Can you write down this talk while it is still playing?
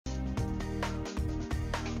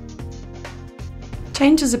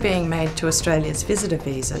Changes are being made to Australia's visitor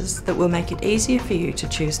visas that will make it easier for you to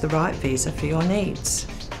choose the right visa for your needs.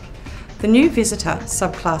 The new visitor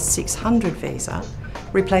subclass 600 visa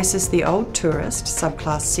replaces the old tourist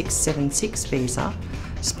subclass 676 visa,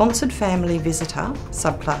 sponsored family visitor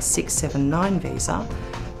subclass 679 visa,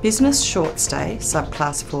 business short stay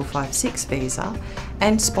subclass 456 visa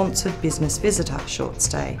and sponsored business visitor short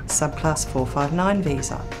stay subclass 459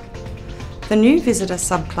 visa. The new visitor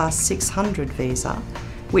subclass 600 visa,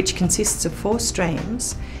 which consists of 4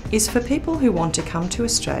 streams, is for people who want to come to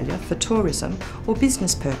Australia for tourism or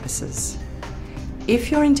business purposes.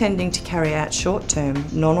 If you're intending to carry out short-term,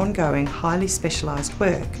 non-ongoing, highly specialised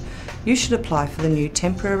work, you should apply for the new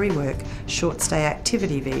temporary work short stay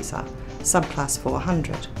activity visa, subclass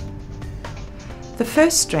 400. The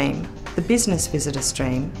first stream, the business visitor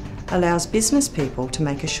stream, allows business people to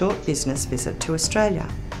make a short business visit to Australia.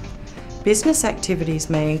 Business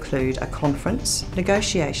activities may include a conference,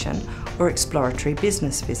 negotiation or exploratory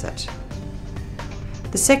business visit.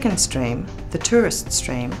 The second stream, the tourist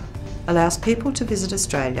stream, allows people to visit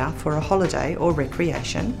Australia for a holiday or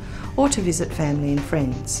recreation or to visit family and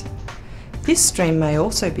friends. This stream may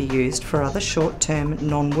also be used for other short-term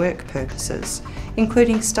non-work purposes,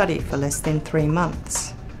 including study for less than 3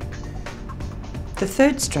 months. The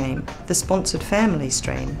third stream, the sponsored family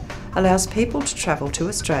stream, allows people to travel to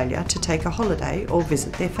Australia to take a holiday or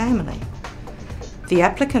visit their family. The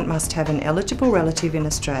applicant must have an eligible relative in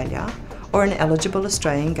Australia or an eligible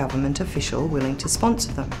Australian government official willing to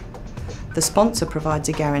sponsor them. The sponsor provides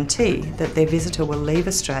a guarantee that their visitor will leave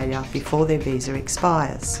Australia before their visa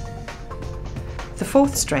expires. The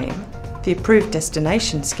fourth stream, the Approved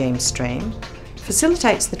Destination Scheme stream,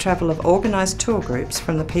 facilitates the travel of organised tour groups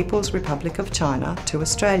from the People's Republic of China to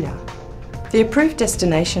Australia. The Approved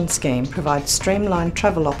Destination Scheme provides streamlined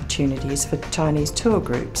travel opportunities for Chinese tour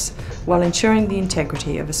groups while ensuring the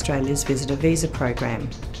integrity of Australia's visitor visa program.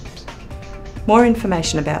 More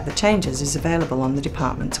information about the changes is available on the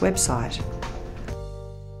Department's website.